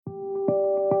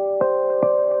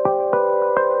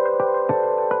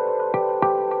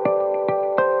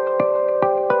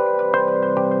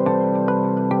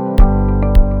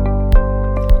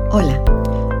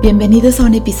Bienvenidos a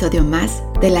un episodio más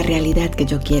de La realidad que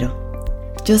yo quiero.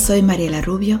 Yo soy Mariela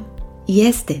Rubio y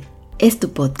este es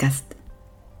tu podcast.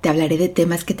 Te hablaré de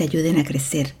temas que te ayuden a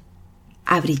crecer,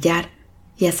 a brillar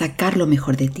y a sacar lo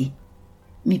mejor de ti.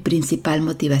 Mi principal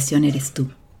motivación eres tú.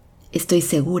 Estoy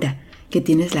segura que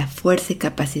tienes la fuerza y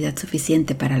capacidad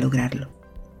suficiente para lograrlo.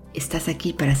 Estás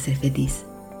aquí para ser feliz.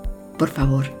 Por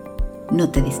favor,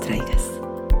 no te distraigas.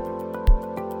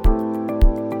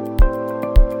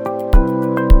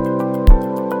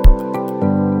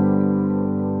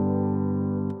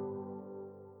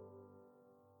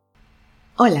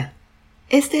 Hola,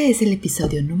 este es el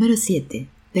episodio número 7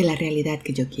 de La realidad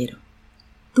que yo quiero,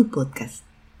 tu podcast.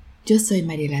 Yo soy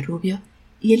Mariela Rubio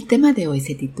y el tema de hoy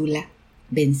se titula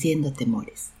Venciendo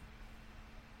Temores.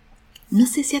 No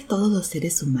sé si a todos los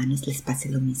seres humanos les pase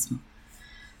lo mismo,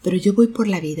 pero yo voy por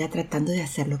la vida tratando de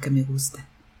hacer lo que me gusta,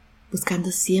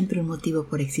 buscando siempre un motivo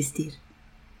por existir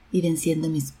y venciendo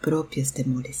mis propios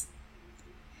temores,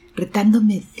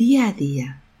 retándome día a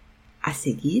día a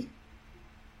seguir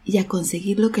y a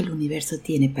conseguir lo que el universo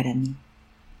tiene para mí.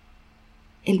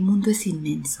 El mundo es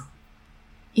inmenso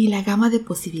y la gama de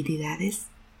posibilidades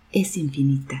es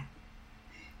infinita.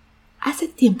 Hace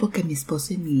tiempo que mi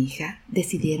esposo y mi hija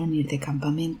decidieron ir de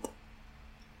campamento.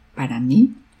 Para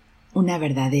mí, una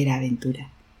verdadera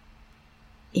aventura.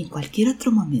 En cualquier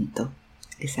otro momento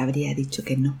les habría dicho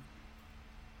que no.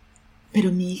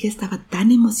 Pero mi hija estaba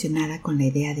tan emocionada con la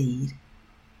idea de ir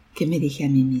que me dije a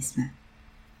mí misma: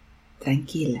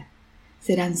 tranquila,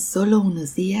 serán solo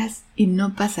unos días y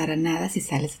no pasará nada si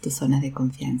sales de tu zona de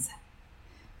confianza.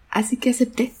 Así que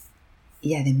acepté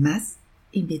y además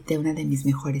invité a una de mis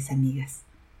mejores amigas.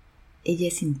 Ella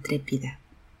es intrépida,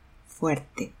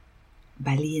 fuerte,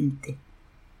 valiente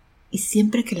y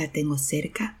siempre que la tengo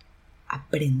cerca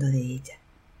aprendo de ella.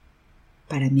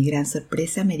 Para mi gran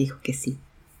sorpresa me dijo que sí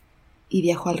y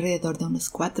viajó alrededor de unos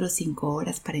 4 o 5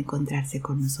 horas para encontrarse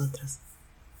con nosotros.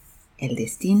 El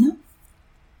destino: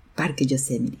 Parque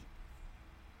Yosemite.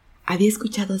 Había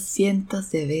escuchado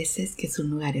cientos de veces que es un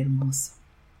lugar hermoso,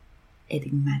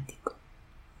 enigmático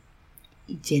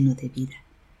y lleno de vida.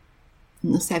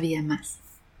 No sabía más.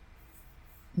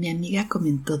 Mi amiga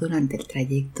comentó durante el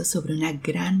trayecto sobre una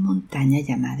gran montaña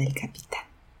llamada el Capitán.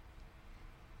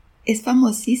 Es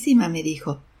famosísima, me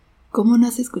dijo. ¿Cómo no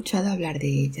has escuchado hablar de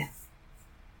ella?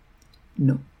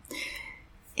 No.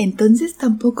 ¿Entonces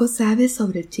tampoco sabes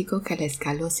sobre el chico que la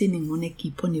escaló sin ningún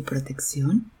equipo ni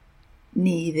protección?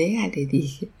 Ni idea, le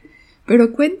dije.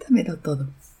 Pero cuéntamelo todo.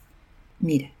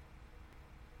 Mira,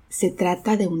 se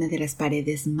trata de una de las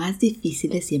paredes más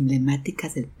difíciles y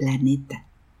emblemáticas del planeta.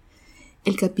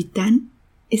 El Capitán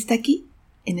está aquí,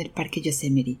 en el Parque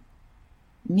Yosemite.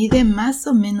 Mide más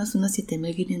o menos unos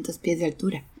 7.500 pies de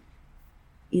altura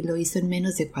y lo hizo en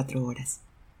menos de 4 horas.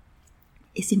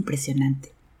 Es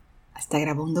impresionante. Hasta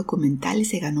grabó un documental y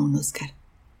se ganó un Oscar.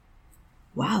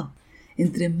 ¡Wow!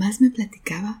 Entre más me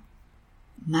platicaba,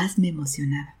 más me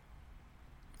emocionaba.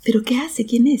 ¿Pero qué hace?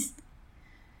 ¿Quién es?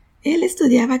 Él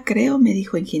estudiaba, me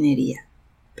dijo, ingeniería,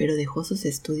 pero dejó sus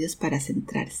estudios para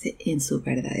centrarse en su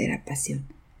verdadera pasión,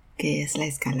 que es la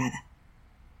escalada.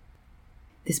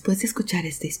 Después de escuchar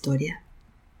esta historia,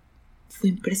 fue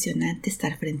impresionante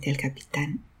estar frente al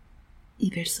Capitán y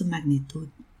ver su magnitud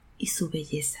y su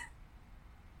belleza.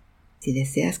 Si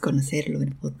deseas conocerlo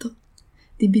en foto,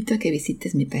 te invito a que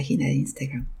visites mi página de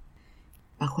Instagram,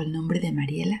 bajo el nombre de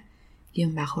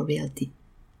Mariela_Realty,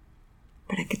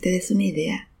 para que te des una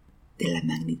idea de la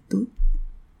magnitud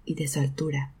y de su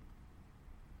altura.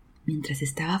 Mientras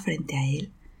estaba frente a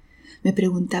él, me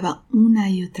preguntaba una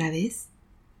y otra vez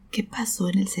qué pasó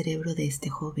en el cerebro de este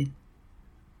joven.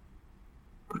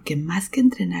 Porque más que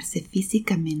entrenarse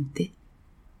físicamente,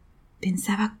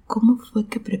 pensaba cómo fue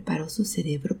que preparó su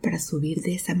cerebro para subir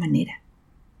de esa manera.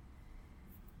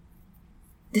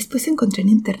 Después encontré en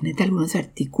internet algunos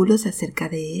artículos acerca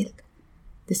de él,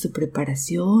 de su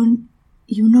preparación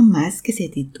y uno más que se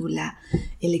titula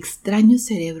El extraño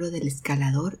cerebro del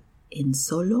escalador en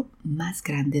solo más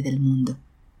grande del mundo.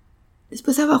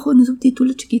 Después abajo en un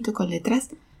subtítulo chiquito con letras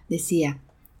decía: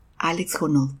 Alex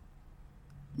Honnold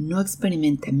no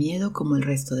experimenta miedo como el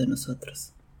resto de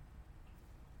nosotros.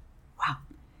 ¡Wow!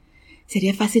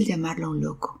 Sería fácil llamarlo un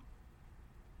loco,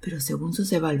 pero según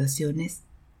sus evaluaciones,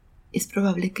 es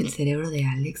probable que el cerebro de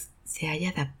Alex se haya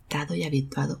adaptado y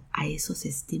habituado a esos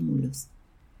estímulos.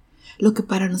 Lo que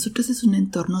para nosotros es un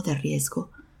entorno de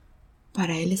riesgo,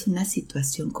 para él es una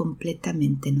situación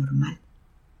completamente normal.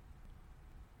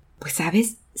 Pues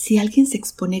sabes, si alguien se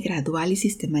expone gradual y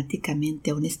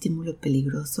sistemáticamente a un estímulo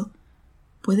peligroso,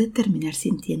 puede terminar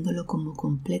sintiéndolo como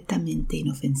completamente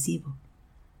inofensivo.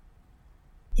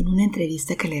 En una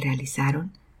entrevista que le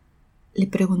realizaron, le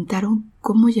preguntaron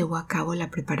cómo llevó a cabo la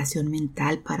preparación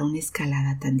mental para una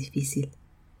escalada tan difícil.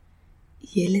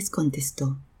 Y él les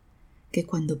contestó que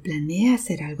cuando planea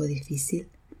hacer algo difícil,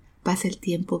 pasa el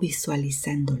tiempo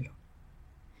visualizándolo.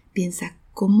 Piensa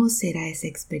cómo será esa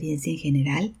experiencia en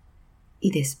general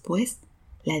y después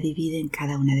la divide en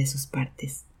cada una de sus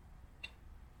partes.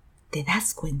 ¿Te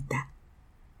das cuenta?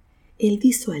 Él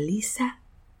visualiza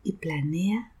y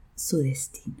planea su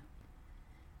destino.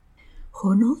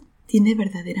 Hono tiene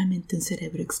verdaderamente un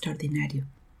cerebro extraordinario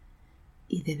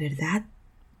y de verdad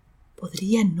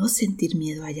podría no sentir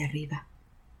miedo allá arriba.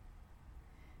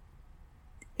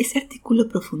 Ese artículo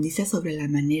profundiza sobre la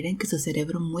manera en que su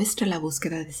cerebro muestra la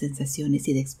búsqueda de sensaciones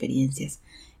y de experiencias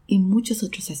y muchos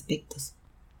otros aspectos.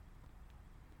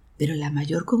 Pero la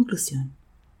mayor conclusión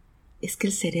es que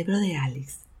el cerebro de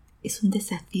Alex es un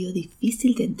desafío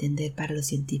difícil de entender para los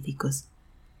científicos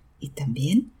y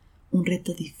también un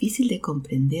reto difícil de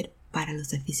comprender para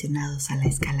los aficionados a la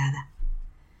escalada.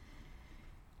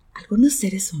 Algunos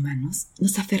seres humanos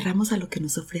nos aferramos a lo que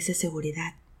nos ofrece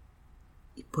seguridad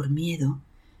y por miedo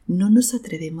no nos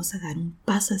atrevemos a dar un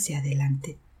paso hacia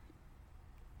adelante.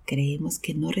 Creemos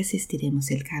que no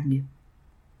resistiremos el cambio,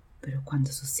 pero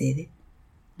cuando sucede,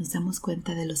 nos damos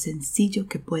cuenta de lo sencillo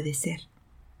que puede ser.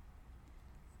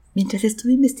 Mientras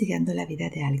estuve investigando la vida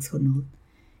de Alex Honnold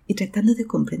y tratando de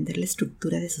comprender la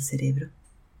estructura de su cerebro,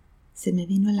 se me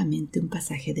vino a la mente un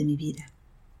pasaje de mi vida.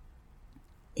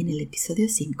 En el episodio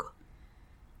 5,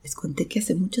 les conté que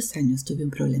hace muchos años tuve un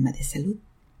problema de salud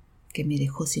que me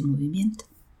dejó sin movimiento,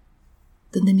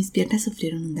 donde mis piernas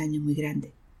sufrieron un daño muy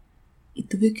grande y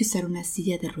tuve que usar una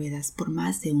silla de ruedas por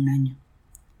más de un año.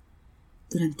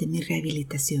 Durante mi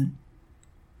rehabilitación,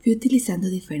 fui utilizando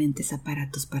diferentes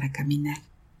aparatos para caminar,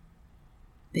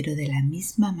 pero de la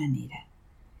misma manera,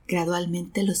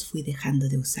 gradualmente los fui dejando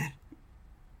de usar.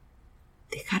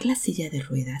 Dejar la silla de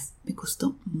ruedas me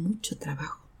costó mucho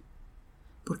trabajo,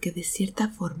 porque de cierta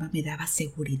forma me daba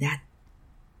seguridad.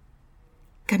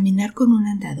 Caminar con un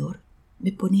andador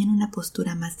me ponía en una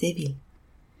postura más débil,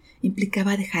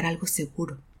 implicaba dejar algo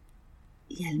seguro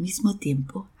y al mismo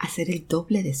tiempo hacer el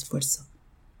doble de esfuerzo,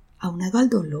 aunado al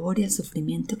dolor y al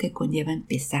sufrimiento que conlleva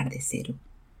empezar de cero.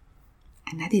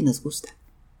 A nadie nos gusta.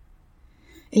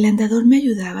 El andador me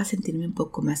ayudaba a sentirme un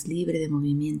poco más libre de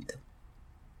movimiento.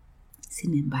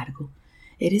 Sin embargo,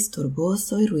 era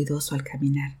estorboso y ruidoso al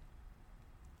caminar.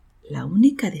 La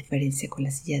única diferencia con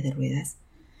la silla de ruedas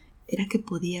era que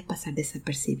podía pasar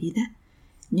desapercibida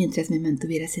mientras me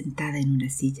mantuviera sentada en una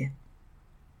silla.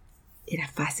 Era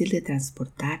fácil de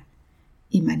transportar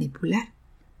y manipular,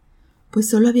 pues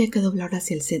solo había que doblar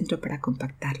hacia el centro para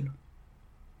compactarlo.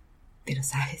 Pero,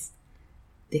 ¿sabes?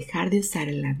 Dejar de usar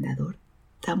el andador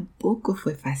tampoco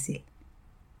fue fácil.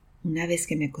 Una vez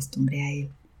que me acostumbré a él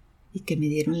y que me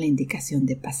dieron la indicación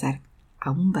de pasar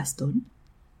a un bastón,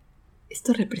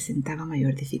 esto representaba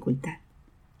mayor dificultad.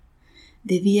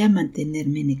 Debía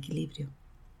mantenerme en equilibrio.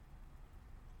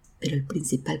 Pero el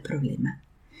principal problema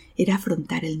era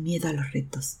afrontar el miedo a los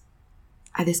retos,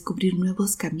 a descubrir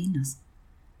nuevos caminos,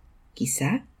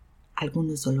 quizá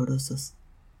algunos dolorosos,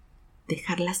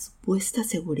 dejar la supuesta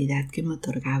seguridad que me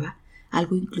otorgaba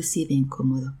algo inclusive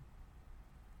incómodo.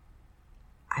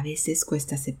 A veces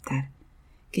cuesta aceptar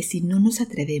que si no nos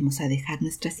atrevemos a dejar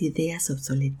nuestras ideas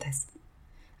obsoletas,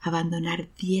 abandonar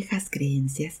viejas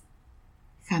creencias,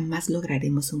 jamás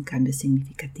lograremos un cambio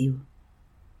significativo.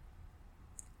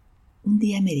 Un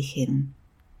día me dijeron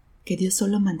que Dios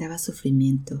solo mandaba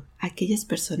sufrimiento a aquellas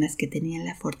personas que tenían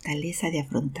la fortaleza de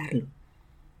afrontarlo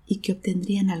y que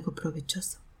obtendrían algo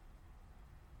provechoso.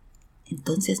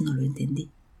 Entonces no lo entendí,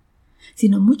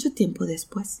 sino mucho tiempo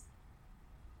después.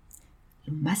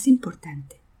 Lo más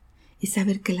importante es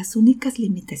saber que las únicas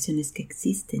limitaciones que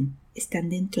existen están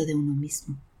dentro de uno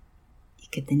mismo y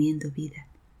que teniendo vida,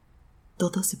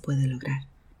 todo se puede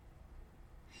lograr.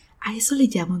 A eso le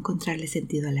llamo encontrarle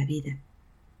sentido a la vida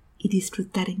y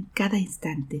disfrutar en cada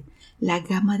instante la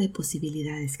gama de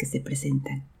posibilidades que se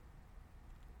presentan.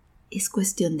 Es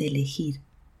cuestión de elegir.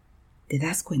 ¿Te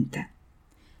das cuenta?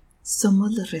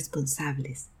 Somos los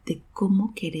responsables de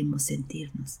cómo queremos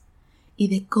sentirnos y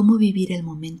de cómo vivir el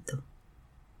momento.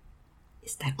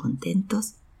 Estar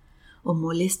contentos o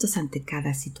molestos ante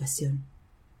cada situación.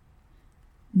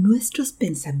 Nuestros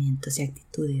pensamientos y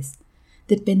actitudes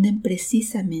dependen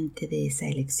precisamente de esa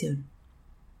elección.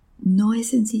 No es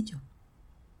sencillo.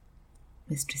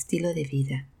 Nuestro estilo de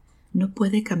vida no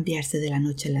puede cambiarse de la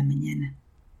noche a la mañana.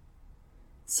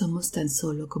 Somos tan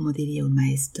solo, como diría un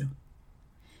maestro,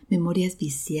 memorias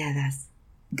viciadas,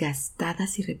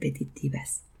 gastadas y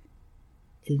repetitivas.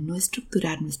 el no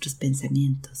estructurar nuestros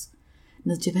pensamientos,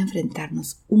 nos lleva a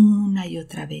enfrentarnos una y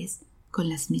otra vez con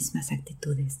las mismas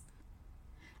actitudes,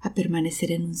 a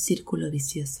permanecer en un círculo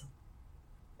vicioso.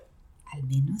 Al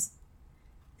menos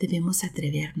debemos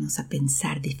atrevernos a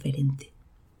pensar diferente.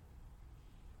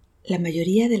 La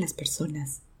mayoría de las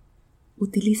personas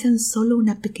utilizan solo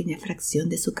una pequeña fracción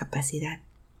de su capacidad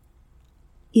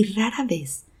y rara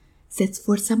vez se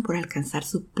esfuerzan por alcanzar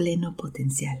su pleno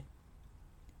potencial.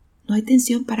 No hay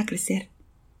tensión para crecer.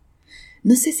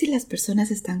 No sé si las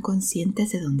personas están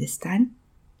conscientes de dónde están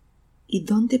y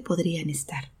dónde podrían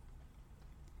estar.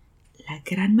 La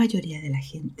gran mayoría de la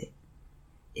gente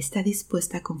está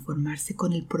dispuesta a conformarse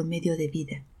con el promedio de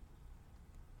vida.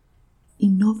 Y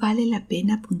no vale la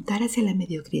pena apuntar hacia la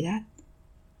mediocridad,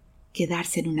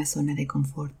 quedarse en una zona de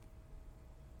confort,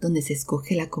 donde se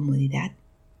escoge la comodidad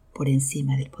por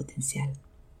encima del potencial.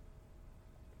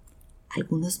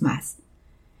 Algunos más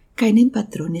caen en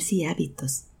patrones y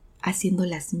hábitos, haciendo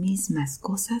las mismas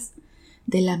cosas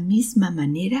de la misma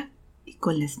manera y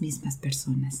con las mismas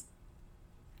personas,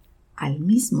 al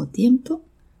mismo tiempo,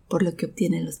 por lo que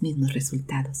obtienen los mismos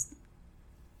resultados.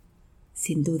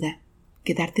 Sin duda,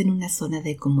 quedarte en una zona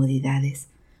de comodidades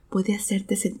puede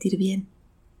hacerte sentir bien,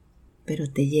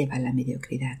 pero te lleva a la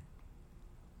mediocridad.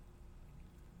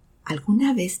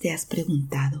 ¿Alguna vez te has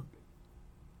preguntado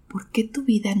por qué tu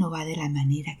vida no va de la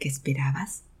manera que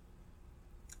esperabas?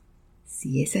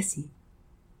 Si es así,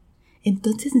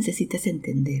 entonces necesitas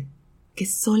entender que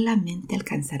solamente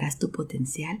alcanzarás tu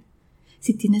potencial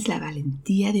si tienes la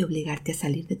valentía de obligarte a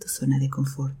salir de tu zona de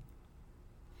confort.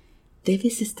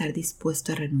 Debes estar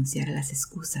dispuesto a renunciar a las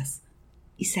excusas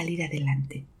y salir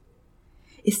adelante.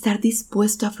 Estar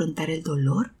dispuesto a afrontar el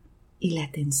dolor y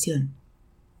la tensión,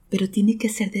 pero tiene que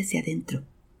ser desde adentro,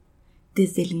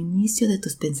 desde el inicio de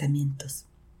tus pensamientos.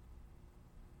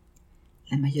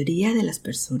 La mayoría de las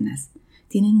personas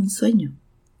tienen un sueño.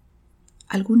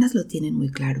 Algunas lo tienen muy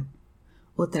claro,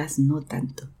 otras no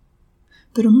tanto,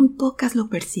 pero muy pocas lo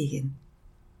persiguen.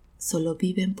 Solo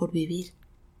viven por vivir.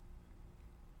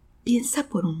 Piensa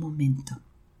por un momento.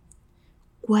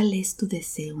 ¿Cuál es tu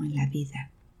deseo en la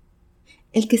vida?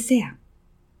 El que sea.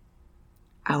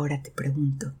 Ahora te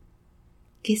pregunto,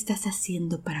 ¿qué estás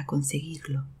haciendo para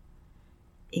conseguirlo?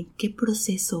 ¿En qué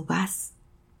proceso vas?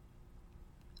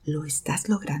 ¿Lo estás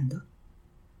logrando?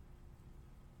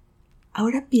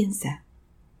 Ahora piensa,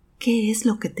 ¿qué es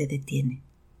lo que te detiene?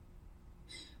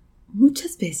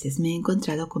 Muchas veces me he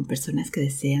encontrado con personas que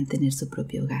desean tener su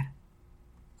propio hogar.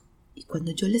 Y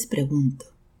cuando yo les pregunto,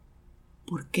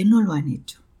 ¿por qué no lo han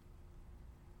hecho?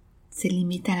 Se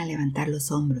limitan a levantar los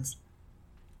hombros,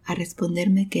 a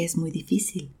responderme que es muy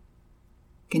difícil,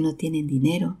 que no tienen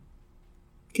dinero,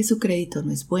 que su crédito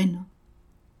no es bueno,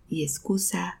 y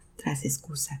excusa tras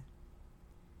excusa.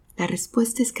 La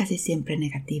respuesta es casi siempre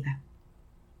negativa.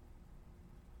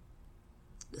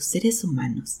 Los seres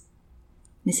humanos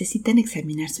necesitan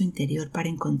examinar su interior para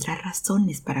encontrar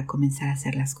razones para comenzar a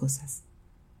hacer las cosas.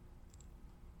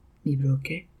 Mi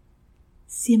broker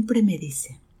siempre me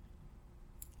dice,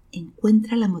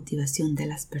 encuentra la motivación de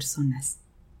las personas.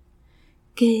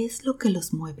 ¿Qué es lo que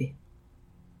los mueve?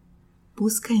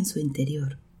 Busca en su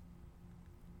interior,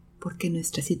 porque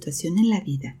nuestra situación en la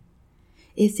vida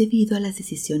es debido a las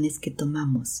decisiones que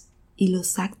tomamos y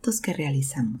los actos que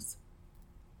realizamos.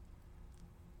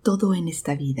 Todo en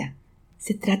esta vida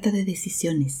se trata de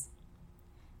decisiones.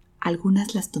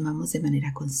 Algunas las tomamos de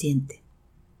manera consciente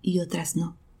y otras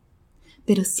no,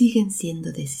 pero siguen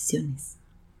siendo decisiones.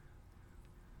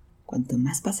 Cuanto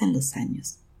más pasan los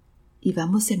años y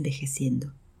vamos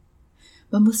envejeciendo,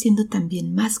 vamos siendo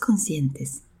también más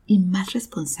conscientes y más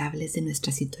responsables de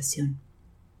nuestra situación.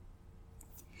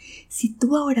 Si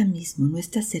tú ahora mismo no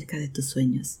estás cerca de tus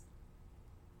sueños,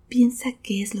 piensa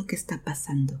qué es lo que está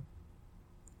pasando.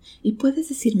 Y puedes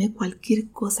decirme cualquier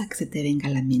cosa que se te venga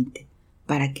a la mente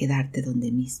para quedarte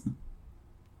donde mismo.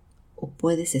 O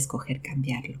puedes escoger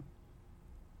cambiarlo.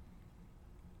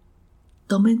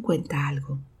 Toma en cuenta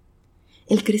algo.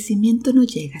 El crecimiento no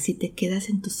llega si te quedas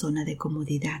en tu zona de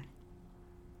comodidad.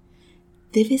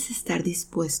 Debes estar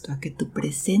dispuesto a que tu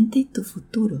presente y tu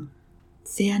futuro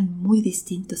sean muy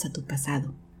distintos a tu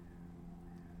pasado.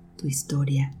 Tu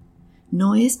historia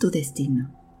no es tu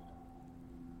destino.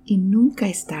 Y nunca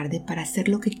es tarde para hacer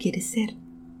lo que quieres ser.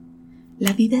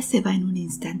 La vida se va en un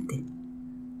instante.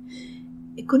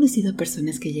 He conocido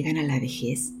personas que llegan a la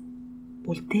vejez,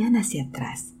 voltean hacia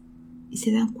atrás y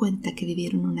se dan cuenta que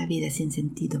vivieron una vida sin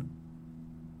sentido.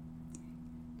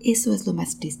 Eso es lo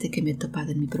más triste que me he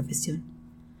topado en mi profesión,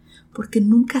 porque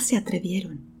nunca se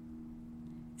atrevieron.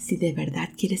 Si de verdad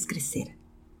quieres crecer,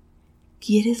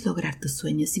 quieres lograr tus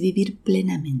sueños y vivir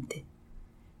plenamente,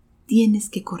 tienes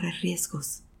que correr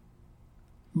riesgos,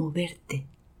 moverte.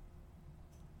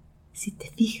 Si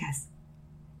te fijas,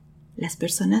 las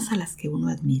personas a las que uno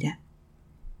admira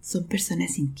son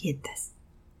personas inquietas,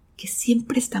 que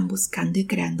siempre están buscando y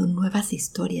creando nuevas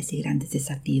historias y grandes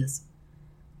desafíos.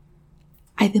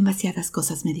 Hay demasiadas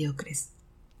cosas mediocres,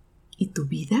 y tu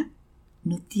vida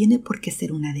no tiene por qué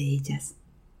ser una de ellas.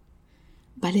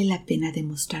 Vale la pena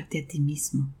demostrarte a ti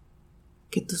mismo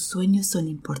que tus sueños son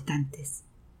importantes.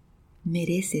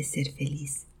 Mereces ser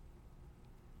feliz.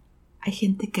 Hay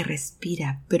gente que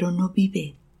respira, pero no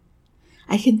vive.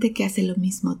 Hay gente que hace lo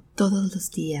mismo todos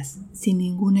los días, sin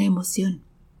ninguna emoción.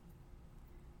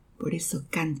 Por eso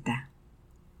canta,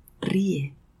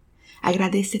 ríe,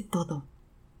 agradece todo,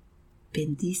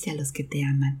 bendice a los que te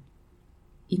aman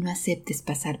y no aceptes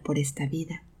pasar por esta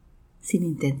vida sin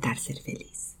intentar ser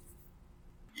feliz.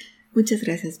 Muchas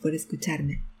gracias por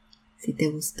escucharme. Si te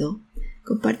gustó,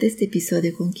 comparte este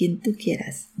episodio con quien tú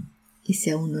quieras. Y si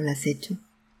aún no lo has hecho,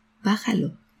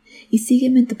 bájalo y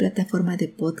sígueme en tu plataforma de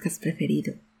podcast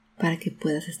preferido para que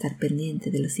puedas estar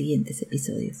pendiente de los siguientes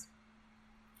episodios.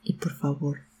 Y por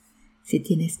favor, si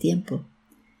tienes tiempo,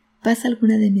 pasa a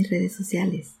alguna de mis redes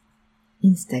sociales,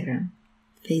 Instagram,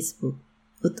 Facebook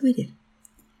o Twitter,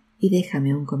 y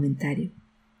déjame un comentario,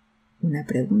 una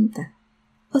pregunta,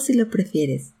 o si lo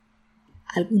prefieres,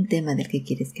 algún tema del que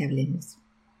quieres que hablemos.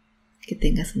 Que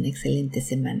tengas una excelente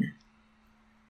semana.